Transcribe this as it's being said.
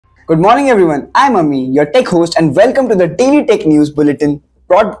Good morning everyone, I'm Ami, your tech host and welcome to the Daily Tech News Bulletin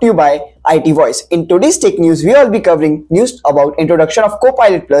brought to you by IT Voice. In today's tech news, we will be covering news about introduction of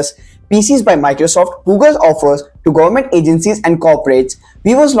Copilot PCs by Microsoft, Google's offers to government agencies and corporates,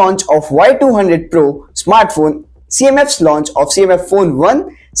 Vivo's launch of Y200 Pro smartphone, CMF's launch of CMF Phone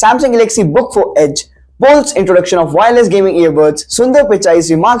 1, Samsung Galaxy Book4 Edge, Boult's introduction of wireless gaming earbuds, Sundar Pichai's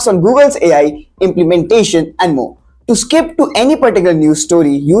remarks on Google's AI implementation and more. To skip to any particular news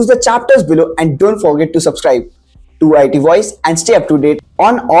story, use the chapters below and don't forget to subscribe to IT Voice and stay up to date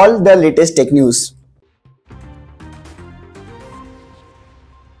on all the latest tech news.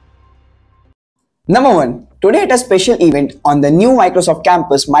 Number 1. Today at a special event on the new Microsoft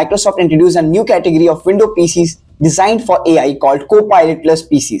campus, Microsoft introduced a new category of Windows PCs designed for AI called Copilot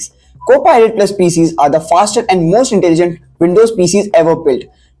PCs. Copilot PCs are the fastest and most intelligent Windows PCs ever built,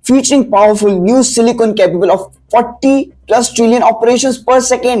 featuring powerful new silicon capable of 40 plus trillion operations per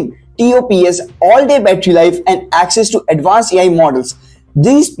second, TOPS, all-day battery life and access to advanced AI models.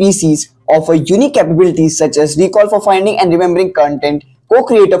 These PCs offer unique capabilities such as recall for finding and remembering content,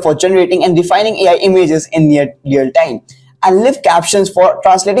 co-creator for generating and refining AI images in near real time, and live captions for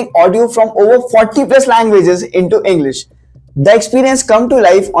translating audio from over 40 plus languages into English. The experience comes to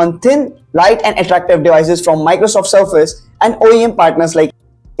life on thin, light and attractive devices from Microsoft Surface and OEM partners like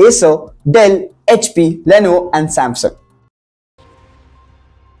Acer, Dell, HP, Lenovo and Samsung.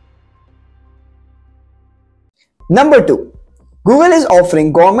 Number 2. Google is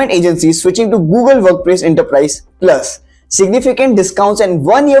offering government agencies switching to Google Workspace Enterprise Plus significant discounts and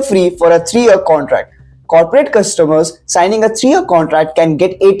 1 year free for a 3-year contract. Corporate customers signing a 3-year contract can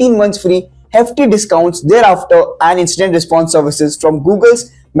get 18 months free, hefty discounts thereafter and incident response services from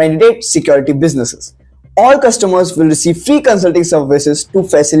Google's mandated security businesses. All customers will receive free consulting services to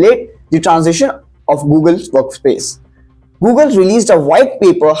facilitate the transition of Google's Workspace. Google released a white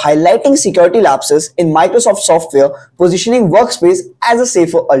paper highlighting security lapses in Microsoft software, positioning Workspace as a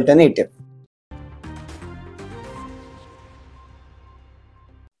safer alternative.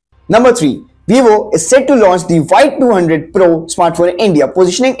 Number 3. Vivo is set to launch the Y200 Pro smartphone in India,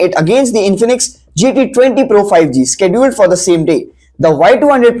 positioning it against the Infinix GT20 Pro 5G scheduled for the same day. The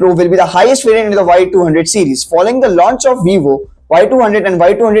Y200 Pro will be the highest variant in the Y200 series. Following the launch of Vivo Y200 and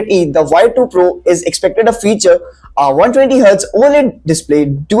Y200e, the Y2 Pro is expected to feature a 120Hz OLED display,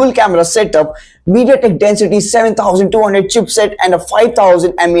 dual camera setup, MediaTek Dimensity 7200 chipset and a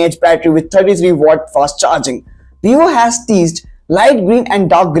 5000 mAh battery with 33-watt fast charging. Vivo has teased light green and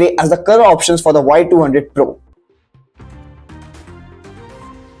dark grey as the color options for the Y200 Pro.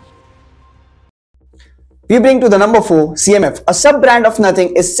 We bring to the number 4, CMF. A sub-brand of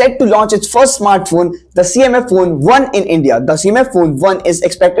Nothing is set to launch its first smartphone, the CMF Phone 1 in India. The CMF Phone 1 is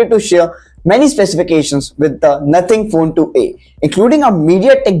expected to share many specifications with the Nothing Phone 2A, including a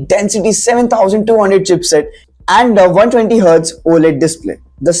MediaTek Dimensity 7200 chipset and a 120Hz OLED display.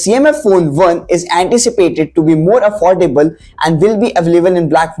 The CMF Phone 1 is anticipated to be more affordable and will be available in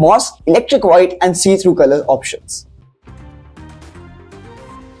black moss, electric white and see-through color options.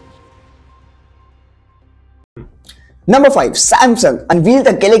 Number 5. Samsung unveiled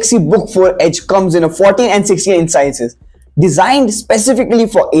the Galaxy Book4 Edge comes in a 14 and 16 inch sizes. Designed specifically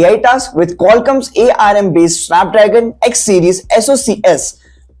for AI tasks with Qualcomm's ARM-based Snapdragon X Series SoCs.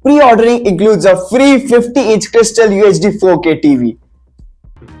 Pre-ordering includes a free 50-inch Crystal UHD 4K TV.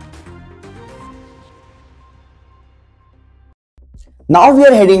 Now we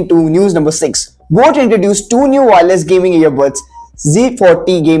are heading to news number 6. Boult introduced 2 new wireless gaming earbuds,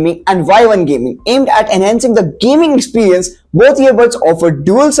 Z40 Gaming and Y1 Gaming. Aimed at enhancing the gaming experience, both earbuds offer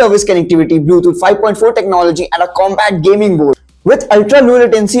dual service connectivity, Bluetooth 5.4 technology and a compact gaming board. With ultra-low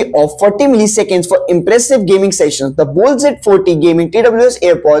latency of 40 milliseconds for impressive gaming sessions, the Boult Z40 Gaming TWS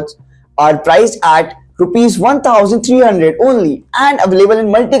AirPods are priced at Rs 1,300 only and available in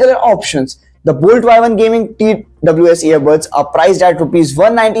multicolor options. The Boult Y1 Gaming TWS earbuds are priced at Rs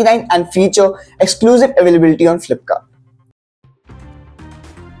 199 and feature exclusive availability on Flipkart.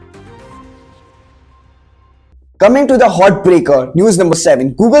 Coming to the hot breaker, news number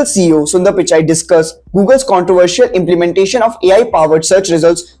 7. Google CEO Sundar Pichai discussed Google's controversial implementation of AI-powered search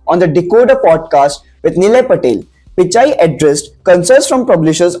results on the Decoder podcast with Nilay Patel. Pichai addressed concerns from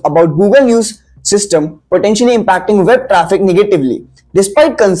publishers about Google News system potentially impacting web traffic negatively.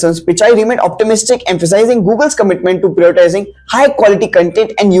 Despite concerns, Pichai remained optimistic, emphasizing Google's commitment to prioritizing high-quality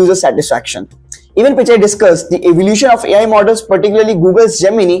content and user satisfaction. Even Pichai discussed the evolution of AI models, particularly Google's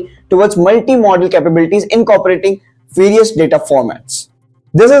Gemini, towards multi-model capabilities incorporating various data formats.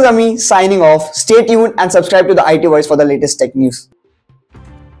 This is Ami signing off. Stay tuned and subscribe to the IT Voice for the latest tech news.